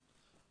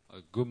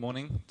Good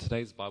morning.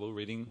 Today's Bible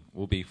reading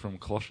will be from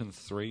Colossians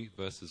 3,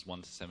 verses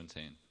 1 to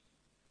 17.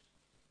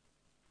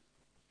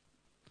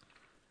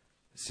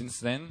 Since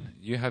then,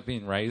 you have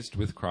been raised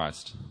with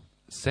Christ.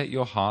 Set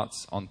your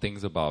hearts on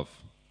things above,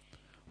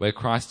 where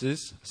Christ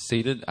is,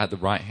 seated at the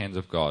right hand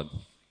of God.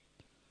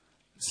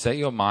 Set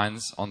your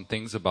minds on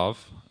things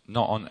above,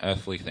 not on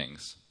earthly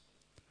things.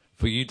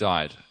 For you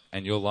died,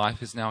 and your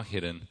life is now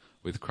hidden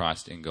with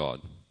Christ in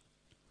God.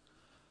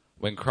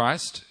 When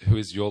Christ, who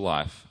is your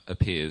life,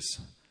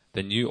 appears,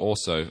 then you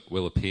also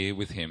will appear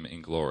with him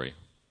in glory.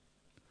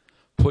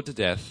 Put to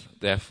death,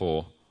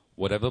 therefore,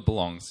 whatever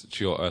belongs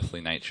to your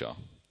earthly nature: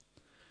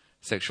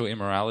 sexual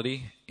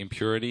immorality,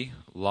 impurity,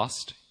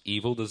 lust,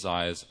 evil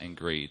desires, and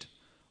greed,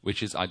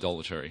 which is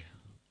idolatry.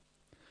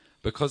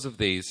 Because of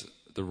these,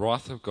 the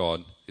wrath of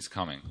God is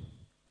coming.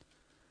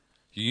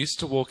 You used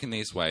to walk in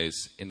these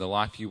ways in the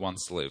life you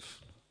once lived,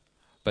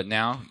 but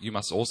now you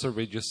must also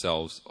rid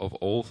yourselves of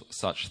all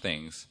such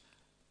things: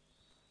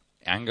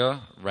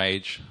 anger,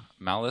 rage,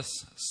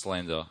 malice,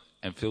 slander,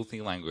 and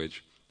filthy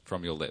language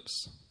from your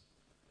lips.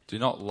 Do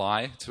not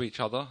lie to each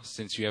other,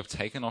 since you have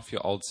taken off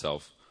your old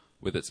self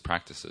with its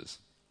practices,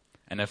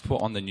 and have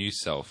put on the new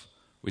self,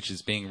 which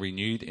is being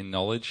renewed in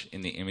knowledge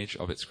in the image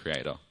of its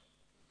Creator.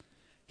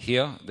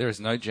 Here there is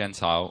no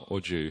Gentile or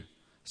Jew,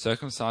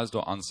 circumcised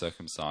or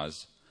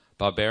uncircumcised,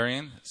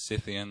 barbarian,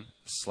 Scythian,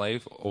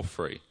 slave or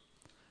free,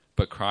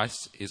 but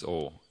Christ is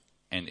all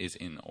and is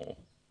in all.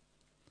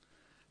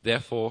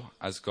 Therefore,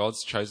 as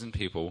God's chosen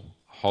people,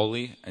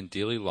 holy and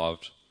dearly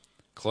loved,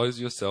 clothe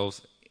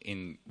yourselves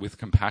with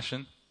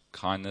compassion,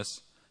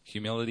 kindness,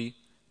 humility,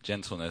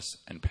 gentleness,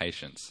 and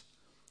patience.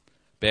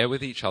 Bear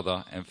with each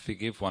other and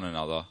forgive one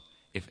another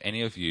if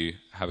any of you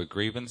have a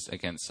grievance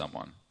against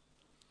someone.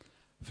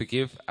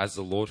 Forgive as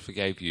the Lord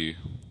forgave you,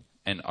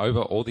 and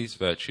over all these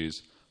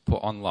virtues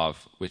put on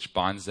love, which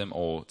binds them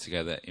all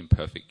together in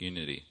perfect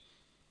unity.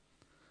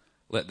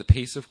 Let the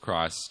peace of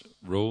Christ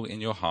rule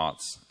in your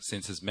hearts,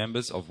 since as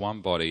members of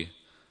one body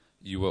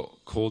you were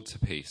called to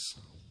peace,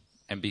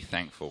 and be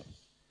thankful.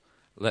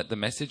 Let the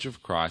message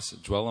of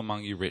Christ dwell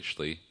among you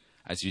richly,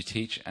 as you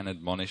teach and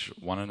admonish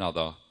one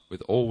another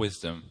with all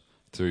wisdom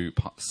through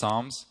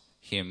psalms,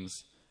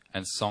 hymns,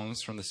 and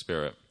songs from the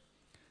Spirit,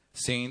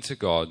 singing to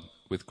God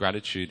with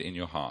gratitude in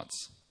your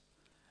hearts.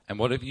 And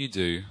whatever you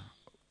do,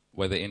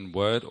 whether in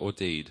word or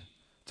deed,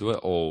 do it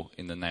all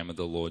in the name of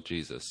the Lord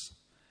Jesus,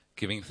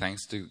 giving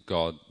thanks to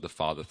God the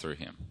Father through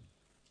him.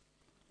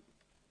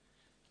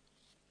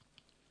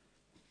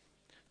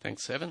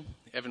 Thanks, Evan.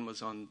 Evan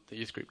was on the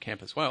youth group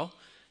camp as well,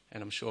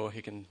 and I'm sure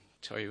he can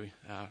tell you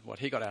what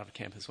he got out of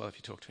camp as well if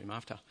you talk to him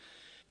after.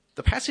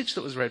 The passage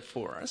that was read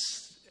for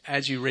us,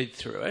 as you read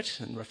through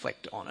it and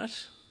reflect on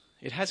it,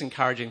 it has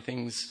encouraging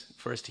things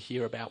for us to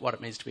hear about what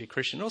it means to be a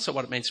Christian, also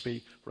what it means to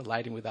be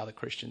relating with other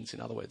Christians, in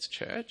other words,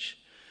 church.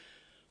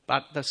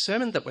 But the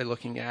sermon that we're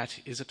looking at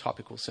is a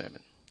topical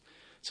sermon.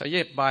 So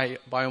yeah, by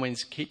all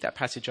means, keep that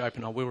passage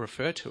open. I will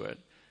refer to it.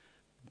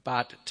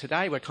 But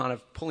today we're kind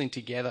of pulling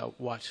together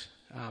what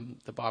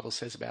the Bible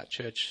says about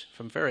church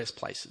from various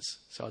places.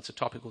 So it's a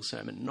topical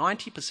sermon.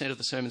 90% of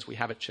the sermons we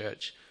have at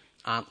church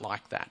aren't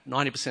like that.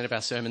 90% of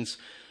our sermons,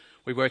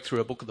 we work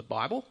through a book of the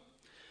Bible,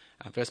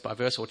 verse by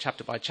verse or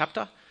chapter by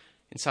chapter,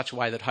 in such a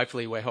way that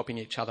hopefully we're helping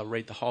each other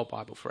read the whole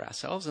Bible for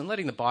ourselves and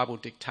letting the Bible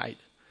dictate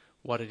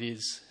what it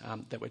is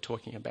that we're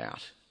talking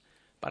about.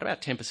 But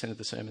about 10% of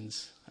the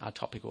sermons are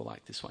topical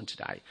like this one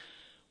today.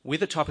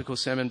 With a topical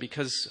sermon,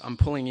 because I'm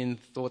pulling in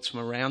thoughts from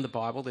around the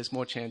Bible, there's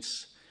more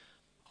chance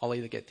I'll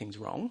either get things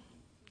wrong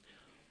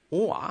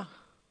or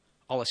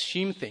I'll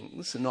assume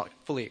things and not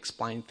fully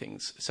explain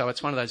things. So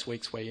it's one of those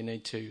weeks where you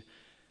need to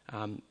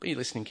be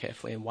listening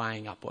carefully and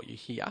weighing up what you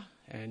hear.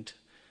 And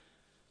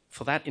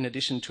for that, in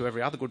addition to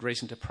every other good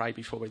reason to pray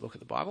before we look at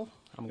the Bible,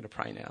 I'm going to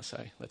pray now,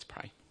 so let's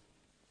pray.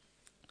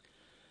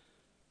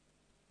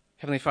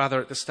 Heavenly Father,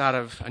 at the start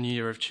of a new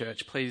year of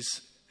church,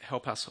 please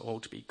help us all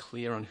to be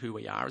clear on who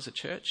we are as a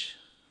church,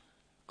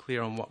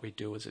 clear on what we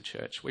do as a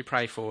church. We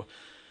pray for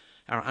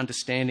our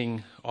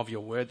understanding of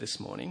your word this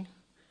morning.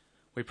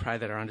 We pray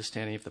that our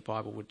understanding of the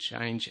Bible would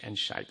change and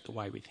shape the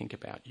way we think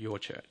about your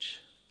church.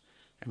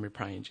 And we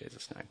pray in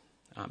Jesus' name.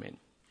 Amen.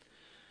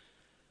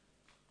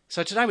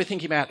 So today we're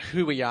thinking about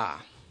who we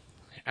are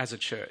as a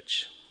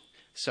church.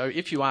 So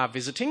if you are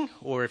visiting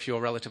or if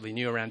you're relatively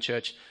new around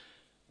church,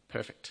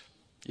 perfect.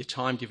 You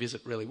timed your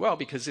visit really well,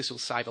 because this will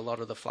save a lot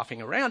of the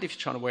fluffing around if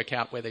you're trying to work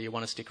out whether you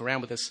want to stick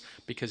around with us,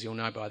 because you'll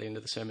know by the end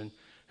of the sermon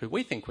who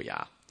we think we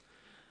are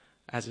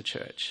as a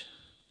church.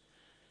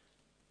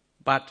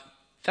 But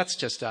that's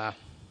just a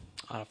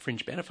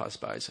fringe benefit, I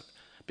suppose,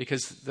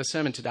 because the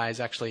sermon today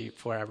is actually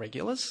for our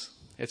regulars.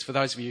 It's for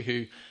those of you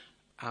who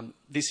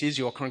this is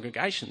your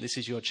congregation, this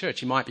is your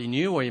church. You might be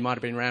new, or you might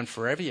have been around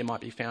forever, you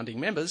might be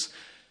founding members.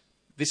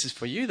 This is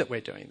for you that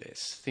we're doing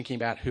this, thinking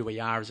about who we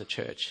are as a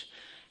church.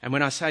 And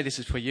when I say this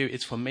is for you,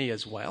 it's for me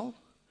as well,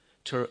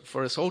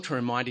 for us all to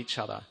remind each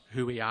other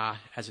who we are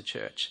as a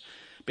church.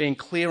 Being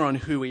clear on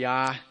who we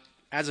are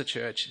as a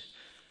church,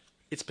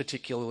 it's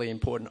particularly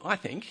important, I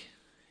think,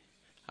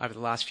 over the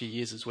last few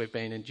years as we've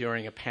been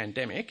enduring a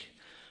pandemic.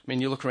 I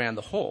mean, you look around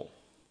the hall.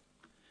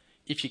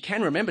 If you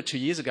can remember 2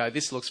 years ago,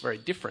 this looks very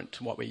different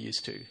to what we're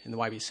used to in the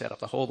way we set up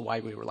the hall, the way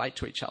we relate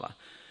to each other.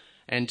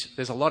 And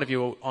there's a lot of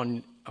you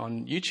on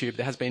YouTube.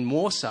 There has been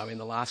more so in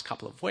the last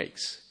couple of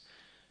weeks.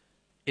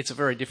 It's a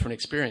very different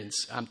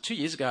experience. 2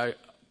 years ago,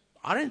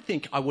 I don't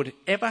think I would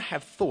ever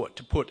have thought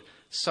to put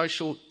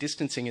social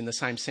distancing in the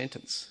same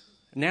sentence.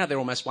 Now they're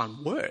almost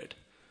one word.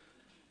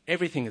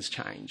 Everything has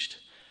changed.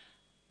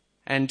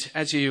 And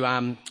as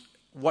you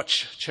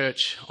watch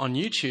church on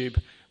YouTube,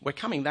 we're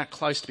coming that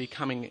close to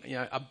becoming,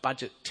 a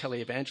budget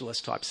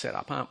televangelist type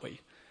setup, aren't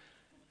we?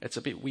 It's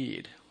a bit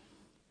weird.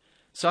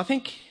 So I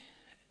think,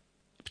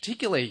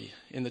 particularly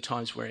in the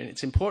times we're in,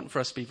 it's important for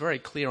us to be very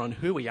clear on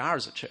who we are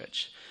as a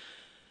church.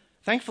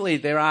 Thankfully,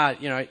 there are,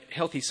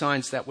 healthy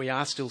signs that we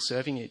are still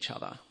serving each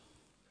other.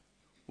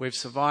 We've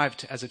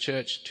survived as a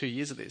church 2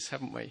 years of this,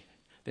 haven't we?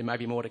 There may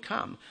be more to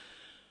come.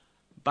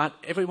 But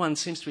everyone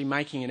seems to be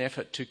making an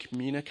effort to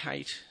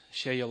communicate,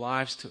 share your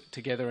lives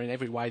together in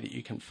every way that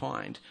you can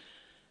find,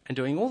 and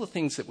doing all the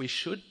things that we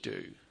should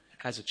do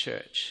as a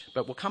church.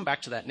 But we'll come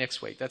back to that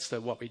next week. That's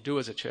what we do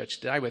as a church.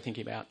 Today we're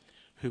thinking about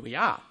who we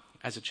are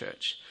as a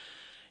church.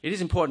 It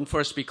is important for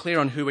us to be clear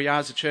on who we are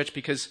as a church,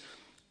 because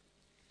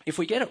if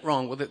we get it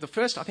wrong, well, the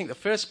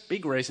first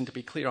big reason to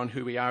be clear on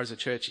who we are as a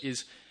church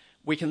is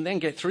we can then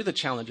get through the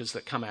challenges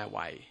that come our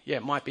way. Yeah,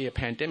 it might be a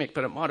pandemic,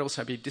 but it might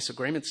also be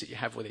disagreements that you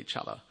have with each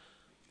other,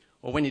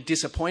 or when you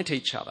disappoint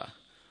each other,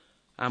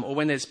 or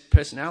when there's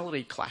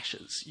personality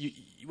clashes.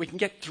 We can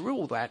get through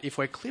all that if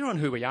we're clear on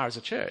who we are as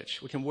a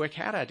church. We can work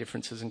out our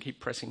differences and keep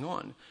pressing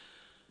on.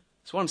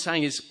 So what I'm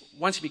saying is,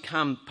 once you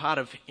become part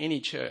of any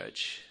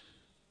church,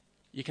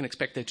 you can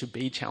expect there to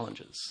be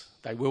challenges.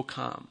 They will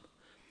come.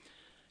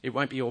 It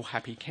won't be all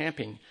happy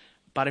camping.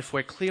 But if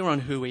we're clear on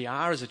who we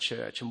are as a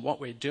church and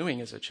what we're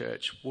doing as a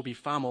church, we'll be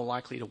far more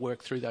likely to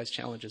work through those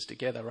challenges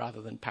together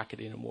rather than pack it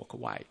in and walk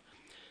away.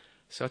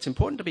 So it's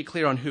important to be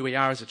clear on who we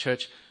are as a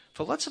church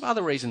for lots of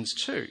other reasons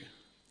too.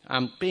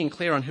 Being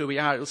clear on who we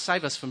are, it will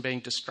save us from being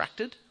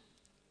distracted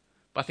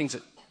by things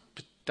that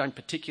don't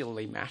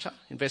particularly matter,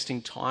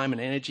 investing time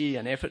and energy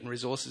and effort and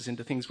resources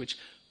into things which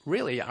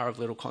really are of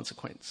little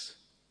consequence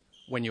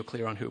when you're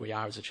clear on who we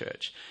are as a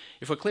church.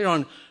 If we're clear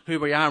on who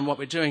we are and what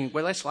we're doing,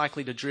 we're less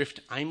likely to drift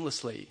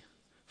aimlessly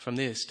from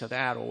this to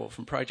that, or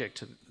from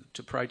project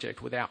to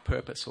project without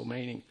purpose or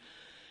meaning.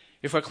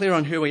 If we're clear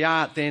on who we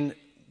are, then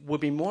we'll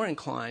be more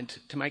inclined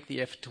to make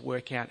the effort to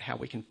work out how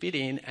we can fit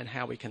in and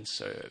how we can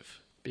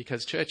serve,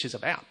 because church is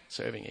about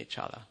serving each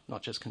other,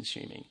 not just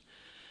consuming.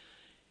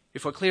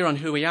 If we're clear on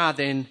who we are,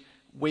 then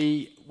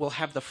we will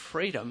have the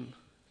freedom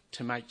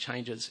to make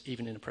changes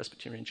even in a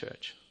Presbyterian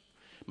church.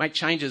 Make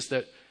changes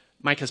that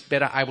make us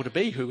better able to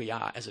be who we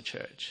are as a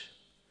church.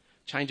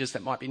 Changes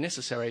that might be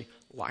necessary,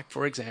 like,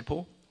 for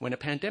example, when a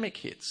pandemic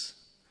hits.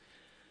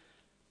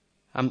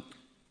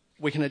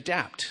 We can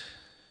adapt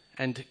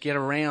and get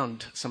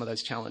around some of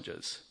those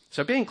challenges.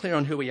 So being clear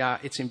on who we are,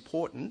 it's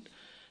important,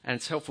 and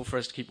it's helpful for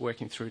us to keep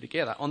working through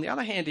together. On the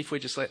other hand, if we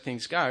just let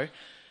things go,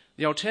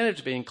 the alternative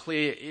to being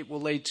clear, it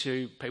will lead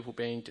to people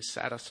being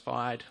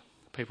dissatisfied,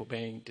 people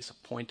being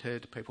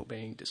disappointed, people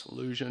being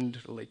disillusioned.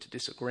 It'll lead to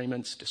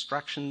disagreements,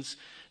 distractions,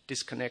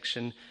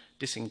 disconnection,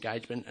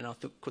 disengagement, and I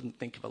couldn't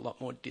think of a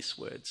lot more dis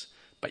words,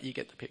 but you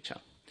get the picture.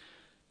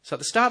 So at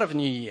the start of a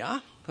new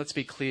year, let's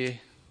be clear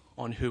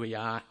on who we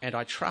are, and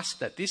I trust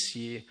that this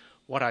year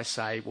what I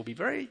say will be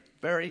very,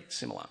 very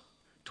similar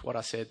to what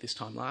I said this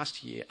time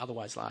last year.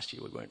 Otherwise, last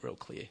year we weren't real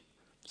clear.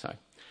 So,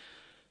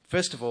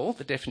 first of all,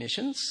 the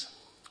definitions.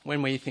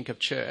 When we think of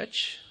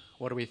church,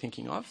 what are we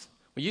thinking of?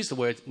 We use the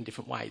word in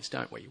different ways,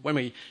 don't we? When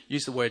we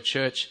use the word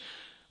church,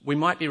 we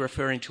might be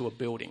referring to a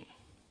building,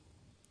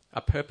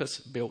 a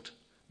purpose-built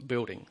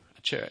building,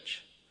 a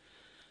church.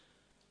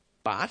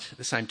 But at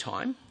the same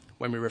time,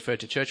 when we refer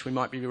to church, we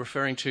might be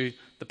referring to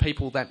the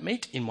people that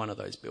meet in one of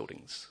those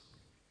buildings.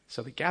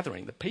 So the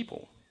gathering, the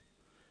people.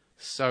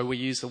 So we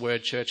use the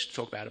word church to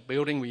talk about a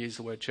building. We use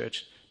the word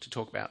church to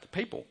talk about the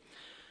people.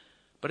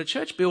 But a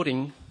church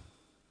building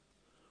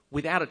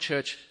without a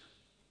church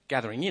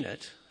gathering in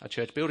it, a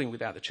church building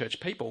without the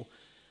church people,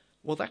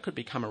 well, that could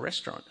become a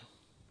restaurant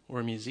or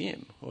a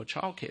museum or a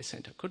childcare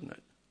centre, couldn't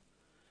it?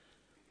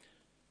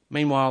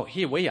 Meanwhile,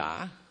 here we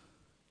are,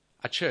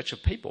 a church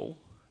of people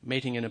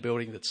meeting in a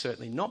building that's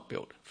certainly not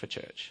built for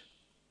church.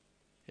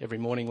 Every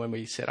morning when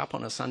we set up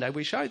on a Sunday,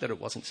 we show that it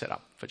wasn't set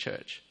up for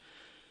church.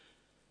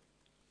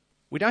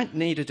 We don't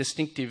need a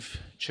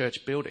distinctive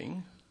church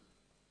building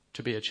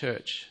to be a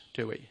church,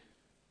 do we?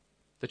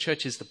 The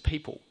church is the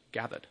people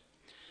gathered.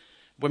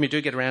 When we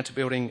do get around to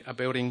building a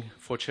building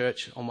for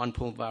church on One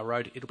Pulvar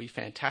Road, it'll be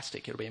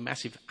fantastic. It'll be a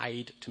massive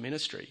aid to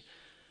ministry.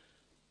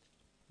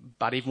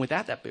 But even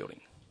without that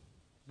building,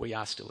 we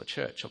are still a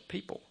church of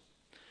people.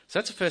 So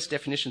that's the first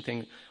definition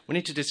thing. We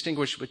need to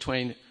distinguish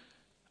between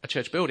a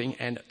church building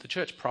and the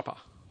church proper,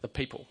 the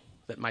people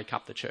that make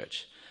up the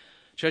church.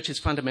 Church is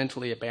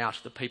fundamentally about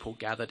the people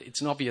gathered.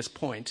 It's an obvious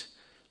point,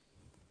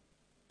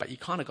 but you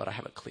kind of got to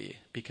have it clear,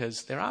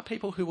 because there are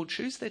people who will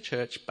choose their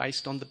church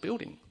based on the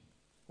building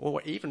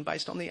or even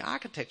based on the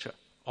architecture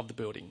of the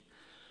building.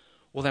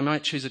 Or they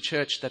might choose a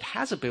church that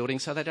has a building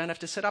so they don't have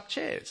to set up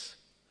chairs.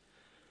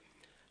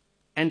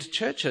 And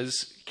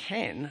churches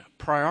can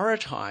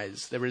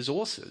prioritise their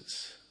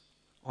resources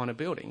on a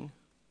building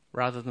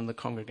rather than the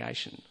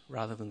congregation,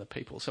 rather than the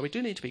people. So we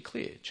do need to be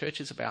clear.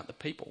 Church is about the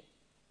people.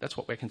 That's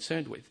what we're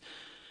concerned with.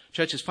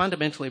 Church is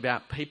fundamentally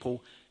about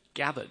people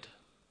gathered.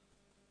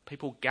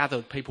 People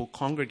gathered, people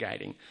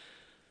congregating.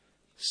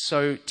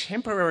 So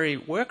temporary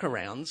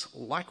workarounds,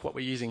 like what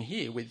we're using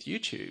here with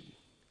YouTube,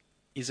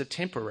 is a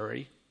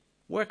temporary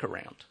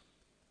workaround.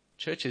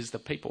 Church is the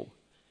people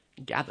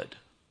gathered.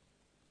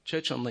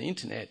 Church on the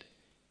internet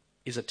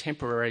is a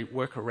temporary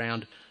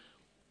workaround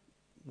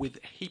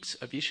with heaps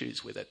of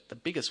issues with it. The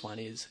biggest one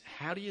is,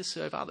 how do you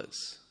serve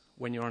others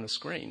when you're on a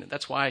screen? And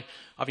that's why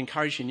I've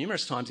encouraged you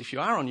numerous times, if you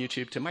are on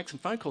YouTube, to make some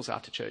phone calls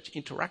after church,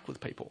 interact with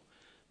people,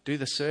 do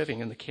the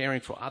serving and the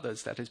caring for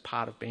others. That is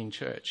part of being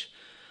church.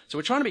 So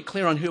we're trying to be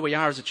clear on who we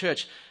are as a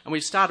church, and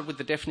we've started with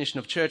the definition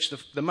of church.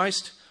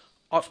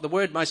 The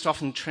word most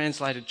often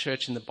translated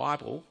church in the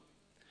Bible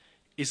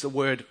is the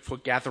word for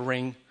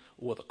gathering,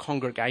 or the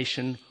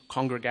congregation,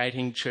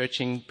 congregating,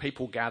 churching,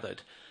 people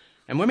gathered.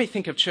 And when we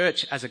think of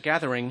church as a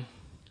gathering,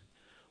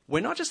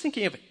 we're not just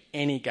thinking of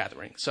any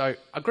gathering. So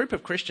a group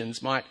of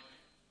Christians might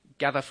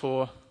gather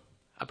for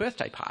a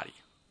birthday party.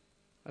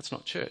 That's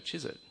not church,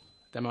 is it?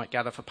 They might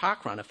gather for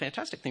parkrun, a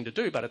fantastic thing to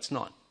do, but it's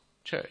not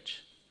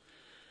church.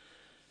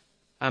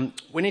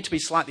 We need to be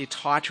slightly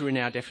tighter in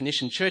our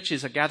definition. Church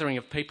is a gathering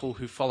of people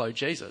who follow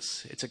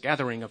Jesus. It's a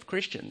gathering of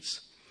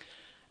Christians.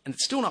 And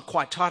it's still not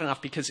quite tight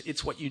enough because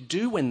it's what you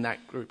do when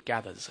that group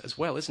gathers as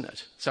well, isn't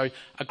it? So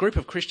a group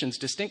of Christians,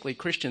 distinctly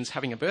Christians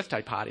having a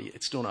birthday party,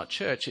 it's still not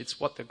church. It's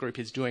what the group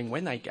is doing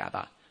when they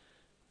gather.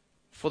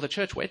 For the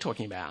church we're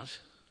talking about,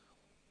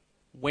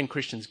 when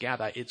Christians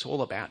gather, it's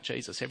all about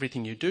Jesus.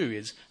 Everything you do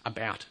is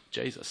about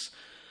Jesus.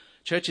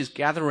 Church is a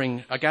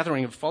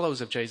gathering of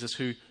followers of Jesus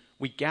who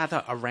we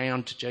gather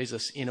around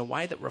Jesus in a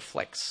way that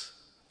reflects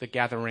the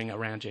gathering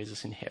around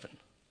Jesus in heaven.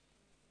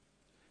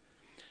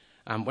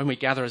 When we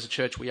gather as a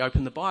church, we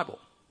open the Bible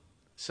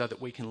so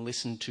that we can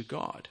listen to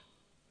God.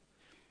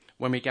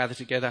 When we gather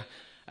together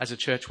as a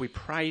church, we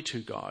pray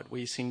to God.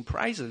 We sing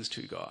praises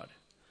to God.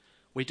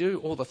 We do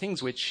all the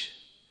things which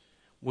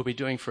we'll be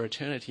doing for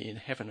eternity in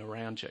heaven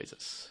around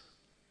Jesus.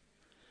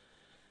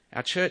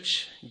 Our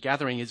church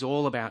gathering is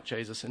all about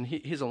Jesus. And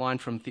here's a line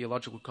from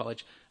Theological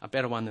College, a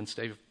better one than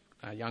Steve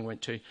Young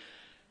went to.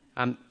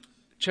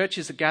 Church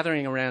is a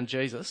gathering around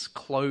Jesus,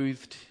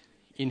 clothed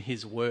in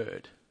his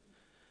word.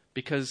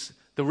 Because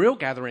the real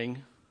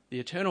gathering, the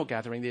eternal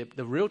gathering,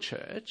 the real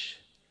church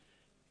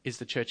is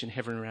the church in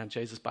heaven around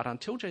Jesus. But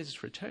until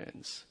Jesus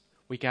returns,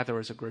 we gather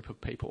as a group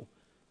of people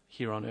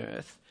here on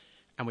earth,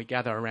 and we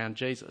gather around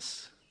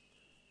Jesus,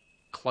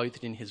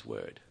 clothed in his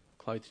word,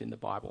 clothed in the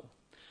Bible.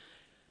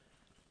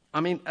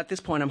 I mean, at this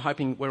point, I'm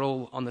hoping we're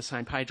all on the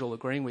same page, all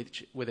agreeing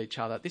with each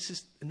other. This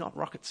is not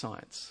rocket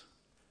science,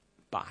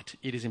 but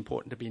it is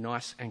important to be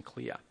nice and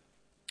clear.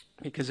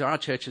 Because there are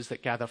churches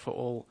that gather for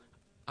all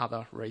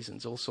other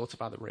reasons, all sorts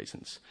of other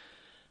reasons,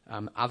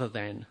 other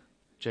than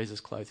Jesus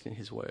clothed in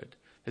his word.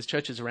 There's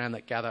churches around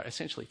that gather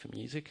essentially for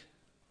music.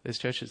 There's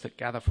churches that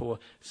gather for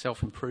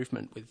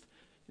self-improvement with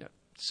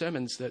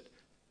sermons that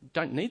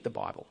don't need the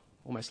Bible,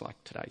 almost like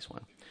today's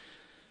one.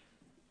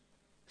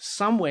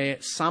 Somewhere,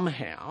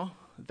 somehow,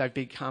 they've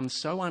become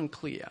so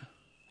unclear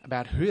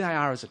about who they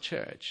are as a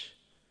church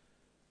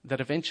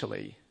that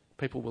eventually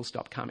people will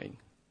stop coming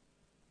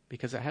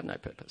because they have no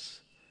purpose.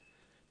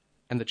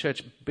 And the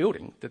church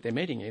building that they're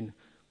meeting in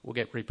will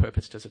get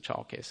repurposed as a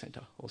childcare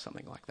centre or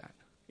something like that.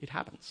 It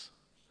happens.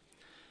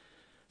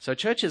 So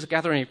church is a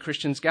gathering of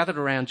Christians gathered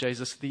around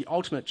Jesus. The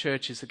ultimate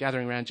church is the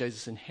gathering around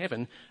Jesus in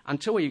heaven.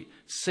 Until we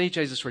see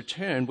Jesus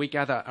return, we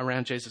gather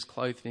around Jesus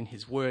clothed in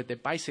his word. They're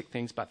basic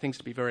things, but things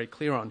to be very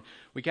clear on.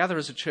 We gather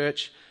as a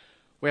church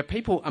where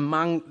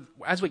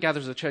as we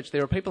gather as a church,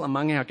 there are people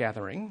among our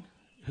gathering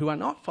who are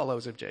not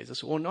followers of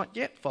Jesus or not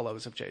yet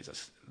followers of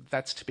Jesus.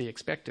 That's to be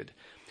expected.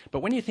 But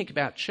when you think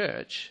about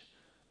church,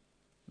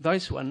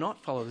 those who are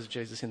not followers of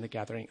Jesus in the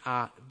gathering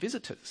are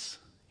visitors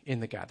in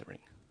the gathering,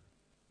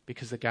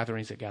 because the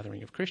gathering is a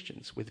gathering of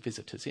Christians with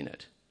visitors in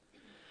it.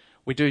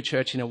 We do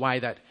church in a way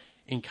that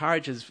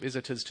encourages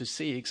visitors to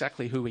see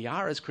exactly who we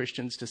are as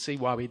Christians, to see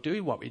why we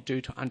do what we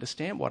do, to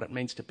understand what it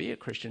means to be a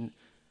Christian,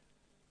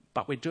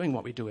 but we're doing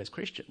what we do as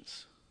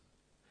Christians.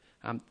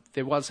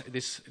 There was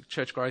this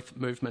church growth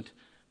movement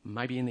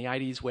maybe in the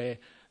 80s where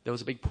there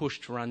was a big push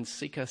to run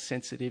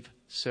seeker-sensitive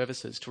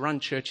services, to run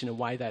church in a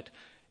way that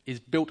is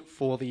built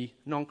for the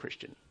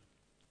non-Christian.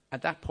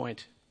 At that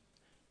point,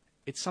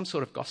 it's some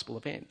sort of gospel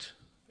event.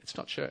 It's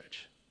not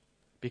church,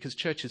 because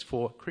church is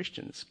for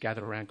Christians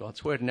gathered around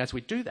God's word. And as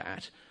we do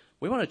that,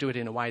 we want to do it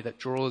in a way that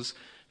draws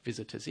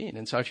visitors in.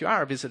 And so if you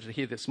are a visitor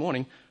here this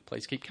morning,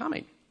 please keep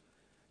coming.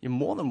 You're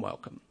more than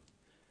welcome.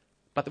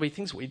 But there'll be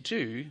things we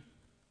do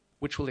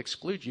which will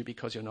exclude you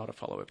because you're not a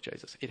follower of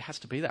Jesus. It has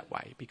to be that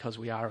way because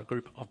we are a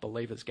group of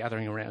believers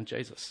gathering around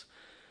Jesus.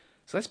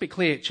 So let's be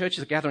clear, church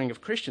is a gathering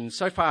of Christians.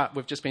 So far,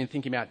 we've just been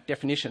thinking about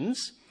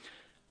definitions.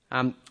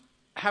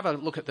 Have a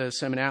look at the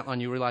sermon outline.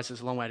 You realise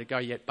there's a long way to go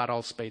yet, but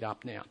I'll speed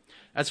up now.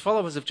 As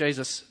followers of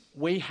Jesus,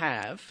 we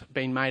have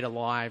been made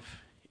alive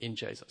in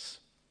Jesus.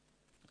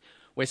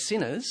 We're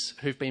sinners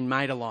who've been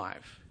made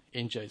alive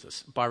in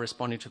Jesus by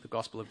responding to the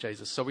gospel of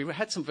Jesus. So we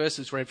had some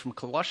verses read from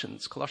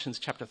Colossians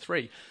chapter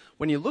 3.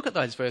 When you look at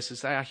those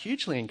verses, they are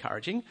hugely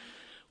encouraging.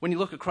 When you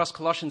look across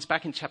Colossians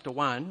back in chapter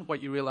 1,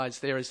 what you realise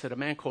there is that a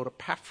man called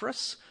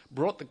Epaphras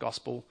brought the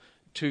gospel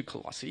to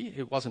Colossae.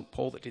 It wasn't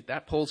Paul that did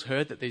that. Paul's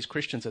heard that these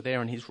Christians are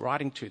there and he's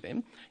writing to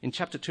them. In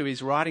chapter 2,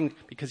 he's writing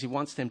because he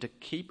wants them to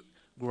keep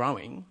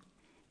growing,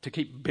 to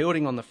keep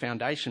building on the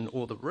foundation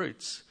or the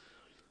roots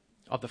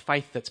of the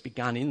faith that's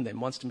begun in them,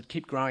 wants them to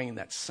keep growing in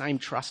that same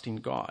trust in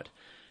God.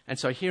 And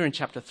so here in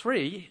chapter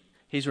 3,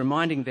 he's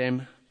reminding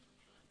them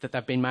that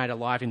they've been made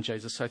alive in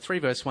Jesus. So 3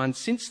 verse 1,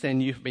 since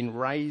then you've been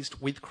raised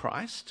with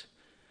Christ.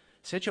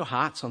 Set your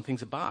hearts on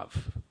things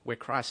above, where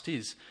Christ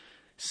is,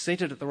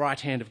 seated at the right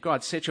hand of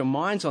God. Set your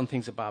minds on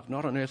things above,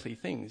 not on earthly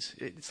things.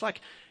 It's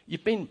like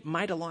you've been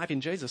made alive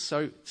in Jesus.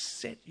 So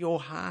set your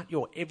heart,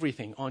 your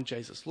everything on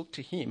Jesus. Look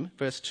to him.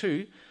 Verse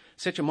 2,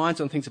 set your minds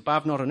on things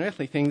above, not on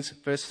earthly things.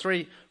 Verse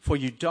 3, for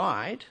you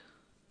died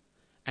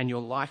and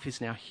your life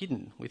is now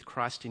hidden with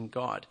Christ in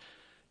God.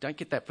 Don't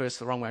get that verse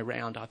the wrong way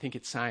round. I think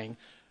it's saying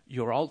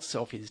your old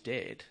self is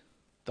dead.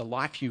 The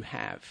life you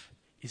have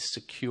is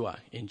secure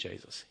in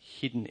Jesus,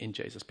 hidden in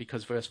Jesus.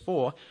 Because verse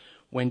 4,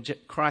 when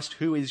Christ,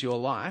 who is your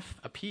life,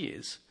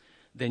 appears,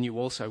 then you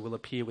also will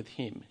appear with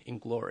him in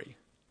glory.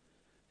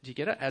 Do you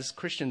get it? As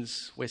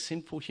Christians, we're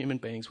sinful human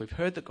beings. We've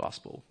heard the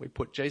gospel. We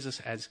put Jesus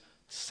as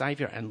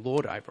Saviour and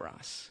Lord over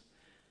us.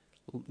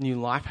 New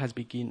life has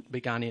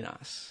begun in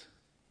us.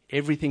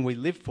 Everything we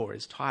live for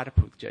is tied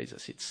up with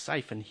Jesus. It's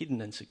safe and hidden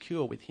and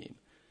secure with him.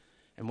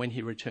 And when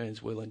he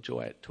returns, we'll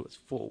enjoy it to its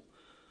full.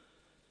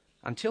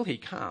 Until he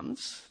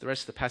comes, the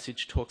rest of the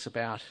passage talks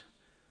about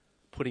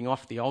putting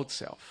off the old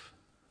self,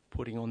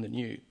 putting on the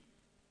new.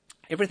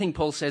 Everything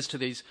Paul says to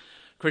these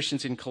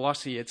Christians in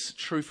Colossae, it's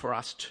true for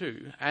us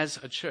too. As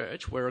a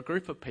church, we're a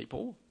group of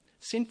people,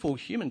 sinful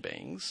human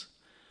beings,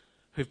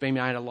 who've been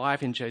made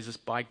alive in Jesus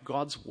by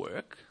God's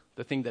work,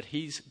 the thing that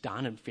he's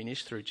done and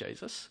finished through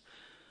Jesus.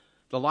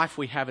 The life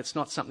we have, it's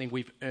not something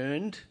we've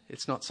earned,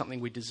 it's not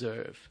something we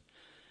deserve.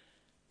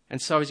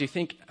 And so as you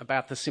think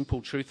about the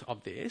simple truth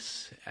of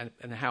this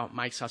and how it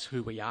makes us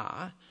who we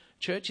are,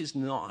 church is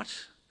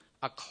not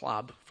a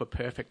club for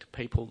perfect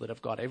people that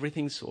have got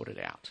everything sorted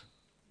out.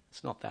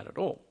 It's not that at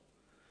all.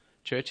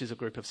 Church is a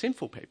group of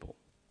sinful people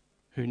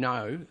who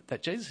know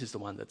that Jesus is the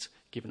one that's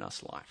given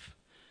us life.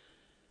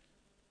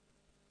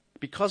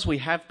 Because we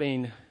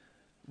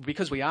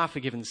are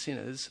forgiven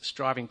sinners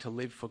striving to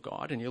live for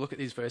God, and you look at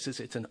these verses,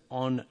 it's an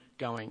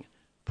ongoing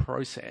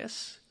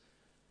process.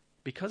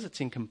 Because it's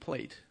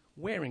incomplete,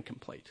 we're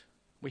incomplete.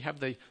 We have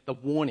the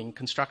warning,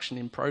 construction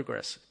in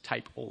progress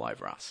tape all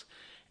over us.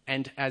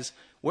 And as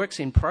works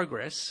in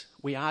progress,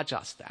 we are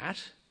just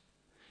that.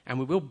 And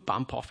we will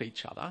bump off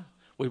each other.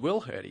 We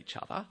will hurt each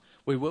other.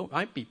 We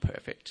won't be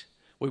perfect.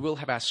 We will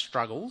have our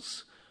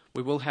struggles.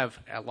 We will have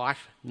our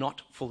life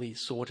not fully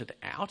sorted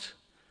out.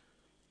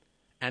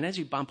 And as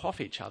you bump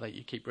off each other,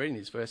 you keep reading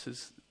these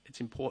verses,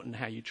 it's important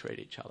how you treat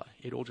each other.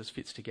 It all just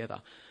fits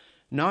together.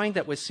 Knowing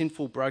that we're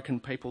sinful, broken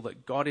people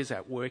that God is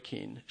at work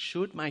in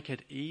should make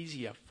it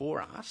easier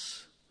for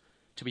us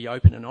to be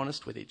open and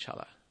honest with each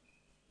other.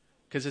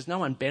 Because there's no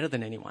one better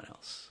than anyone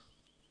else.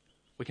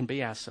 We can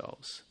be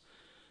ourselves.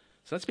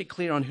 So let's be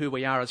clear on who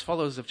we are. As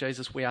followers of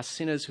Jesus, we are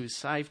sinners who are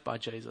saved by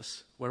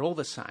Jesus. We're all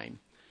the same.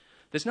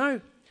 There's no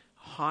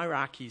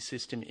hierarchy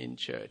system in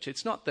church.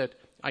 It's not that,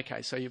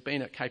 okay, so you've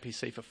been at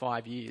KPC for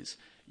 5 years,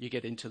 you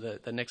get into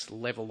the next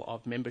level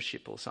of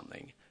membership or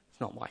something. It's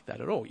not like that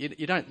at all.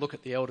 You don't look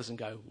at the elders and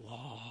go, whoa,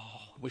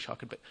 I wish I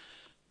could be.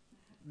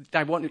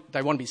 They want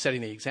to be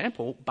setting the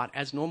example, but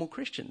as normal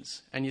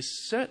Christians. And you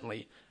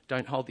certainly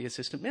don't hold the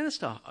assistant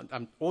minister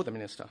or the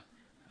minister.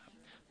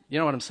 You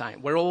know what I'm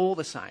saying? We're all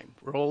the same.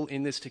 We're all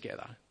in this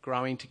together,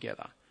 growing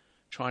together,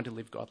 trying to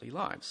live godly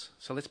lives.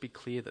 So let's be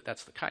clear that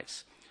that's the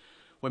case.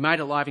 We're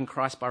made alive in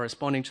Christ by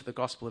responding to the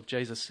gospel of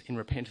Jesus in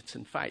repentance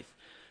and faith.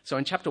 So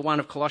in chapter 1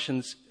 of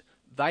Colossians,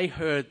 they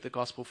heard the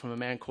gospel from a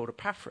man called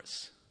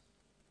Epaphras.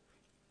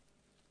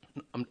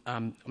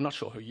 I'm not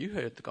sure who you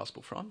heard the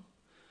gospel from.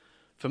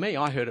 For me,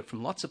 I heard it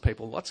from lots of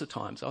people, lots of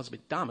times. I was a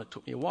bit dumb. It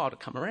took me a while to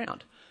come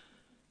around.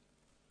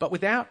 But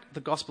without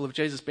the gospel of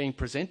Jesus being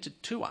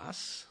presented to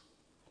us,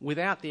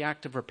 without the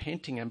act of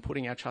repenting and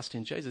putting our trust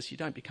in Jesus, you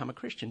don't become a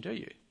Christian, do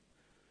you?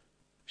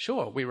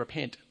 Sure, we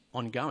repent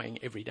ongoing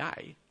every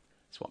day.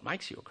 It's what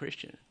makes you a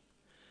Christian.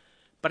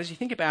 But as you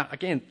think about,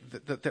 again,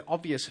 the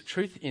obvious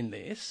truth in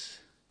this,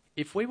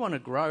 if we want to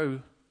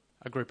grow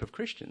a group of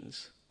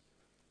Christians,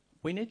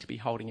 we need to be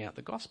holding out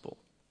the gospel.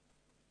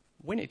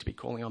 We need to be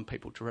calling on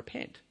people to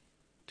repent,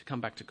 to come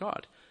back to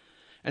God.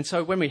 And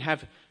so when we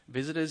have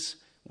visitors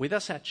with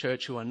us at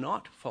church who are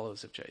not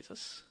followers of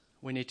Jesus,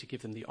 we need to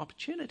give them the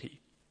opportunity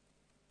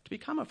to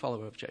become a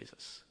follower of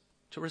Jesus,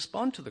 to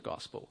respond to the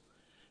gospel,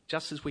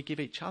 just as we give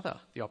each other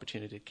the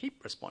opportunity to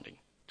keep responding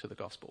to the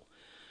gospel.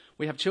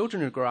 We have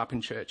children who grow up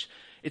in church.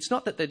 It's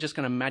not that they're just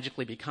going to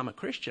magically become a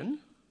Christian.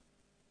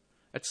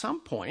 At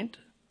some point,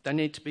 they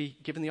need to be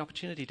given the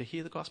opportunity to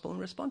hear the gospel and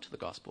respond to the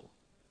gospel.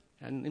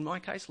 And in my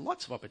case,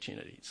 lots of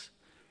opportunities.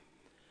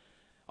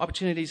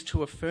 Opportunities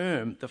to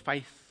affirm the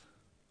faith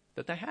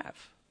that they have.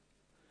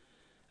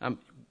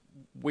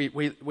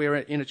 We're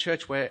in a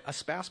church where a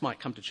spouse might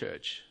come to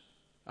church,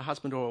 a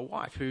husband or a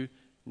wife who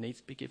needs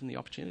to be given the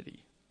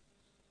opportunity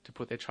to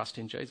put their trust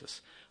in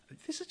Jesus.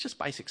 This is just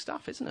basic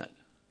stuff, isn't it?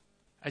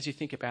 As you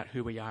think about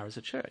who we are as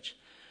a church.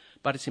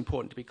 But it's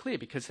important to be clear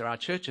because there are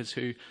churches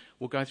who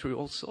will go through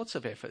all sorts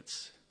of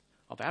efforts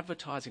of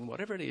advertising,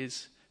 whatever it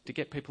is, to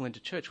get people into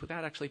church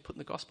without actually putting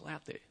the gospel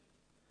out there.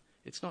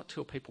 It's not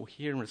till people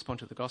hear and respond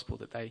to the gospel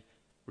that they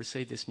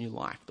receive this new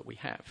life that we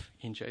have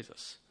in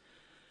Jesus.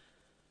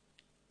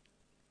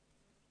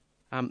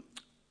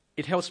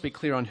 It helps to be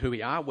clear on who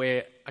we are.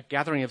 We're a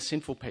gathering of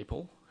sinful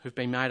people who've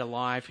been made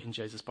alive in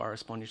Jesus by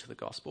responding to the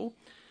gospel.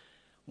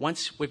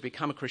 Once we've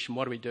become a Christian,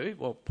 what do?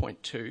 Well,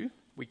 point 2,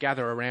 we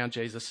gather around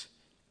Jesus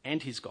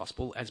and his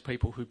gospel as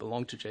people who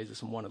belong to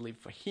Jesus and want to live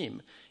for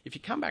him. If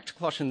you come back to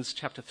Colossians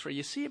chapter 3,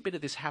 you see a bit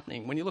of this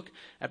happening. When you look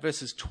at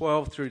verses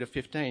 12 through to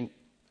 15,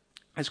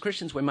 as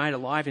Christians, we're made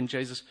alive in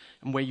Jesus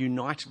and we're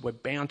united, we're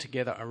bound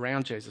together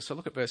around Jesus. So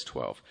look at verse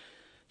 12.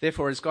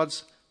 Therefore, as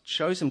God's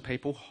chosen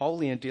people,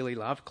 holy and dearly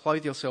loved,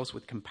 clothe yourselves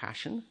with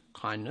compassion,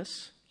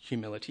 kindness,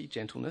 humility,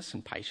 gentleness,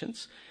 and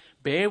patience.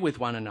 Bear with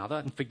one another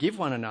and forgive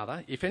one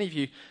another. If any of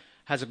you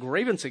has a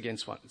grievance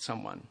against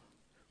someone,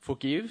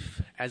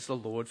 forgive as the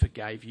Lord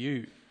forgave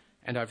you.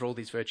 And over all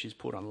these virtues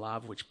put on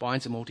love, which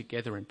binds them all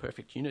together in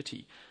perfect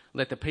unity.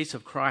 Let the peace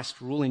of Christ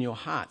rule in your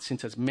hearts,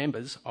 since as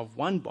members of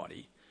one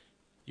body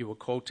you were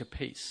called to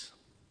peace,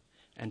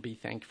 and be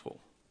thankful.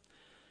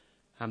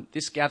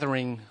 This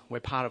gathering we're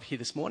part of here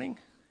this morning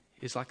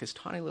is like this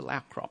tiny little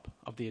outcrop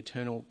of the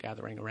eternal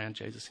gathering around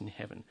Jesus in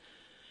heaven.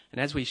 And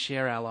as we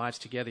share our lives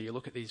together, you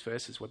look at these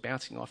verses, we're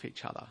bouncing off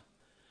each other.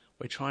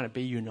 We're trying to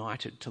be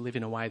united, to live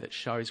in a way that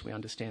shows we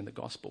understand the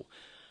gospel.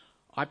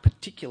 I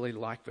particularly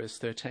like verse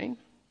 13.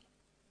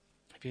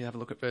 If you have a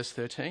look at verse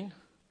 13,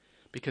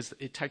 because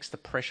it takes the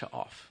pressure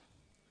off.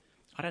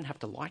 I don't have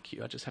to like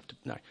you, I just have to...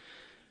 No.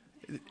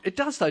 It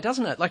does though,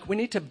 doesn't it? Like we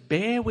need to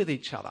bear with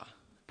each other,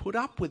 put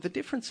up with the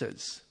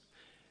differences.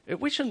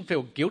 We shouldn't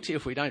feel guilty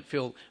if we don't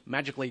feel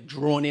magically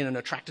drawn in and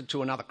attracted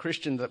to another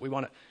Christian that we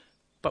want to...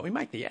 But we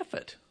make the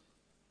effort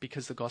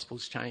because the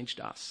gospel's changed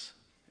us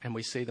and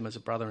we see them as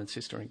a brother and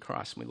sister in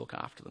Christ and we look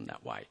after them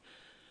that way.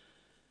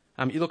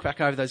 You look back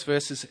over those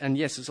verses and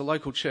yes, as a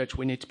local church,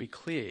 we need to be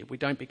clear. We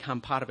don't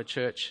become part of a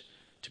church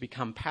to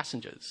become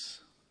passengers.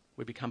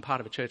 We become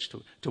part of a church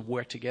to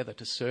work together,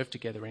 to serve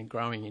together and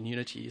growing in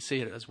unity. You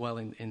see it as well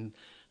in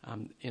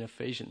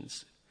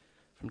Ephesians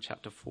from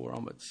chapter 4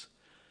 onwards.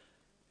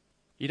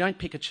 You don't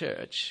pick a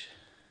church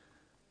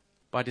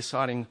by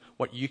deciding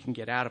what you can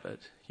get out of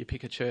it. You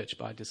pick a church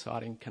by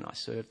deciding, can I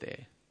serve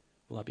there?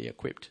 Will I be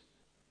equipped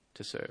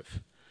to serve?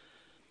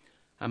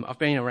 I've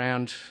been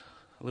around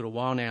a little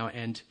while now,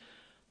 and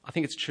I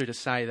think it's true to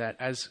say that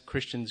as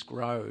Christians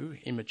grow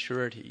in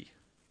maturity,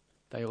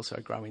 they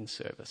also grow in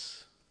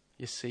service.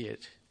 You see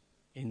it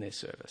in their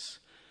service.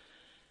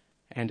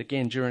 And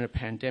again, during a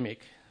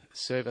pandemic,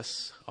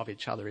 service of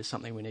each other is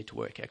something we need to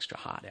work extra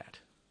hard at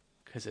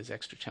because there's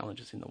extra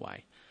challenges in the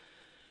way.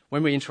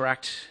 When we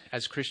interact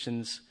as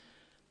Christians,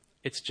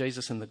 it's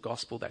Jesus and the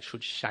gospel that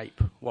should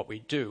shape what we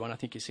do. And I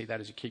think you see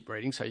that as you keep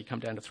reading. So you come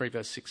down to 3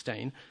 verse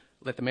 16.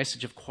 Let the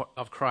message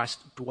of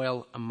Christ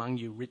dwell among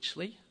you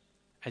richly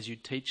as you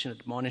teach and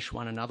admonish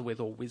one another with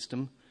all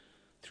wisdom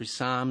through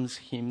psalms,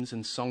 hymns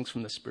and songs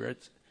from the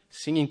Spirit,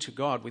 singing to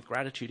God with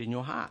gratitude in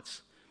your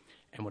hearts.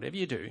 And whatever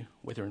you do,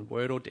 whether in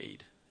word or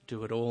deed,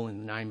 do it all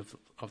in the name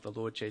of the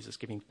Lord Jesus,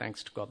 giving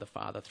thanks to God the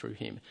Father through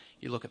him.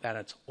 You look at that,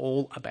 it's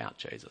all about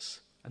Jesus.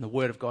 And the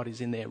word of God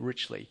is in there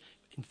richly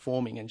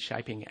informing and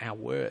shaping our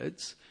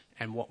words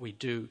and what we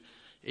do,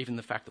 even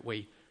the fact that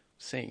we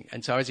sing.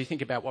 And so as you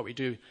think about what we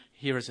do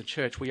here as a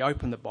church, we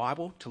open the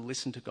Bible to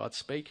listen to God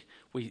speak.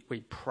 We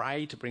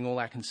pray to bring all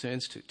our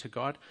concerns to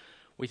God.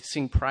 We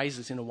sing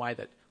praises in a way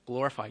that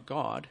glorify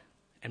God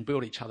and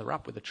build each other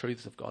up with the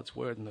truths of God's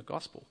word and the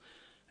gospel.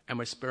 And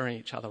we're spurring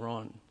each other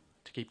on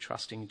to keep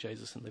trusting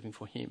Jesus and living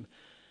for him.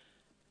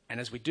 And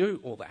as we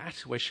do all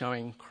that, we're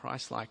showing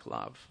Christ-like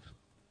love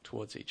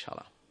towards each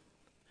other.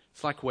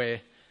 It's like we're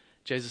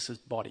Jesus'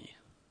 body.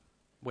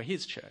 We're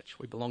his church.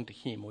 We belong to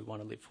him. We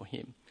want to live for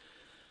him.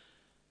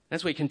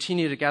 As we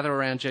continue to gather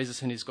around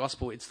Jesus and his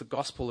gospel, it's the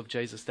gospel of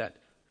Jesus that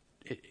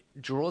it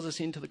draws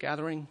us into the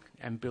gathering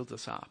and builds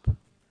us up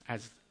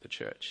as the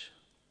church.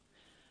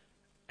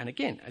 And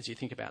again, as you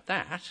think about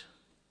that,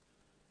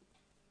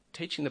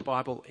 teaching the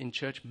Bible in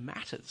church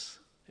matters.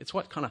 It's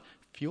what kind of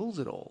fuels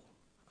it all,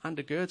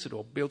 undergirds it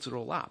all, builds it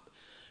all up.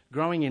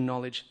 Growing in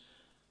knowledge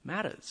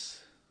matters.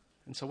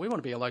 And so we want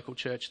to be a local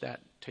church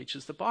that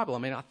teaches the Bible. I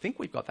mean, I think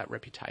we've got that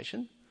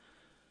reputation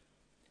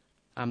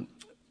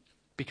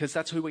because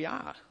that's who we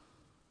are.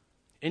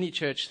 Any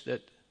church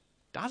that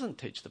doesn't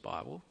teach the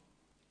Bible,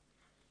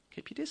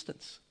 keep your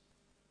distance.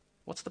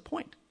 What's the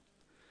point?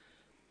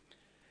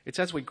 It's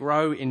as we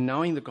grow in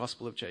knowing the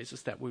gospel of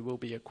Jesus that we will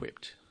be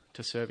equipped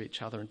to serve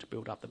each other and to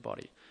build up the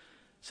body.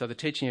 So the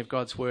teaching of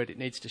God's word, it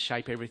needs to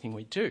shape everything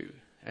we do.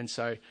 And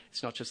so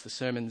it's not just the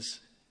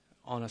sermons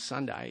on a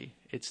Sunday,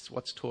 it's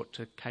what's taught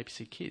to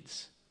KPC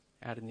kids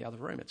out in the other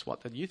room. It's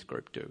what the youth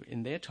group do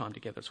in their time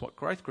together. It's what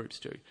growth groups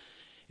do.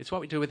 It's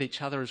what we do with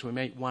each other as we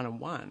meet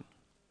one-on-one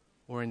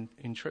or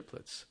in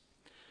triplets.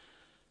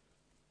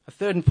 A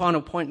third and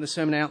final point in the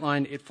sermon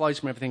outline, it flows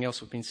from everything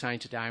else we've been saying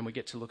today, and we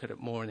get to look at it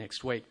more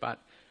next week. But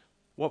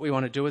what we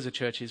want to do as a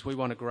church is we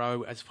want to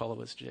grow as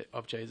followers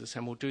of Jesus,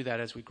 and we'll do that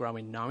as we grow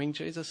in knowing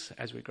Jesus,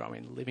 as we grow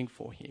in living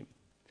for him,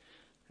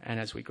 and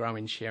as we grow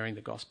in sharing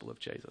the gospel of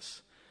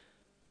Jesus.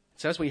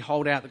 So as we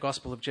hold out the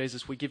gospel of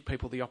Jesus, we give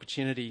people the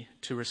opportunity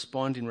to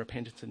respond in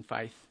repentance and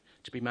faith,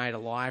 to be made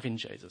alive in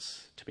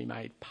Jesus, to be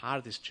made part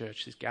of this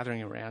church, this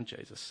gathering around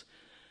Jesus.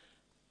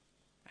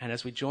 And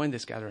as we join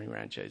this gathering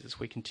around Jesus,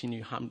 we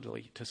continue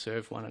humbly to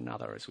serve one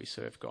another as we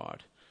serve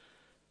God.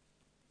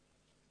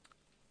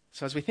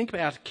 So as we think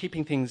about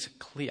keeping things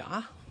clear,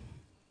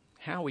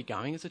 how are we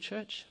going as a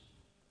church?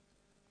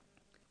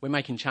 We're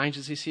making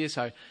changes this year,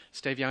 so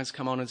Steve Young's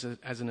come on as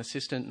an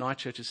assistant. Night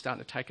Church is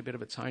starting to take a bit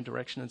of its own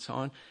direction and so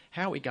on.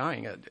 How are we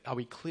going? Are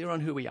we clear on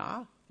who we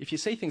are? If you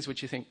see things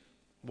which you think,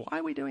 why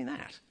are we doing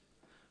that?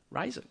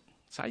 Raise it.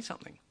 Say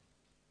something.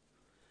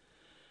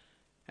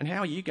 And how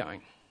are you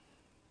going?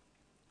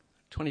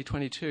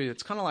 2022,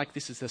 it's kind of like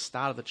this is the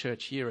start of the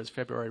church year as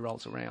February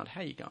rolls around.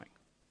 How are you going?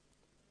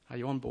 Are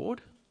you on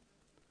board?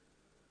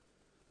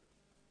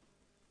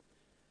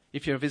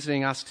 If you're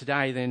visiting us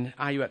today, then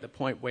are you at the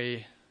point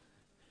where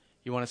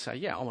you want to say,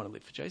 yeah, I want to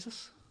live for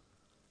Jesus.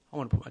 I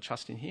want to put my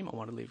trust in him. I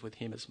want to live with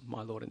him as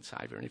my Lord and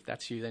Saviour. And if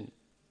that's you, then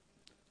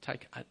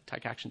take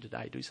action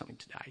today. Do something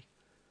today.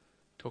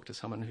 Talk to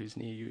someone who's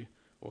near you,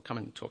 or come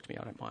and talk to me.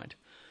 I don't mind.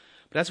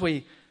 But as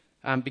we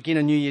begin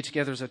a new year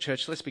together as a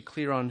church, let's be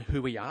clear on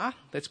who we are.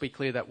 Let's be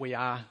clear that we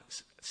are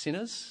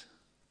sinners,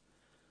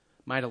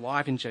 made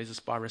alive in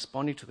Jesus by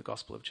responding to the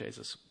gospel of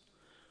Jesus.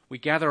 We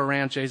gather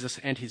around Jesus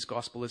and his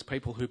gospel as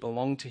people who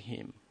belong to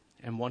him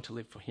and want to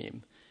live for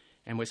him.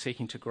 And we're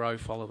seeking to grow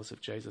followers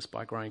of Jesus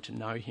by growing to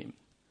know him,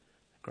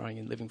 growing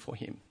in living for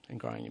him, and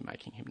growing in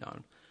making him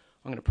known.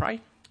 I'm going to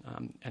pray,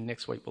 and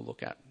next week we'll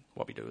look at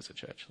what we do as a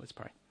church. Let's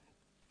pray.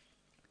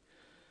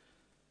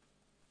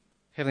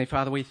 Heavenly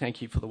Father, we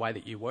thank you for the way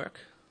that you work.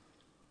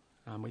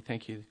 We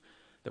thank you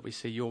that we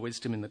see your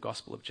wisdom in the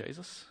gospel of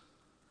Jesus.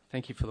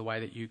 Thank you for the way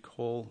that you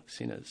call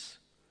sinners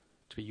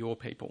to be your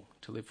people,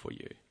 to live for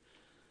you.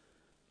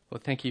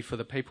 Lord, thank you for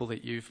the people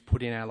that you've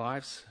put in our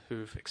lives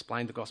who've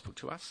explained the gospel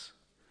to us.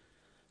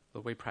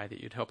 Lord, we pray that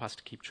you'd help us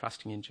to keep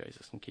trusting in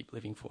Jesus and keep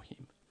living for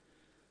him.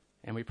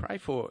 And we pray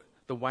for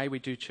the way we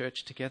do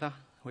church together.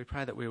 We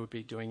pray that we would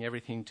be doing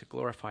everything to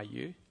glorify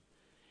you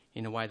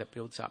in a way that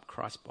builds up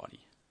Christ's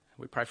body.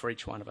 We pray for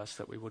each one of us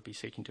that we would be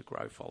seeking to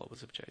grow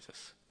followers of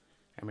Jesus.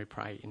 And we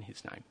pray in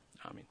his name.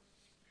 Amen.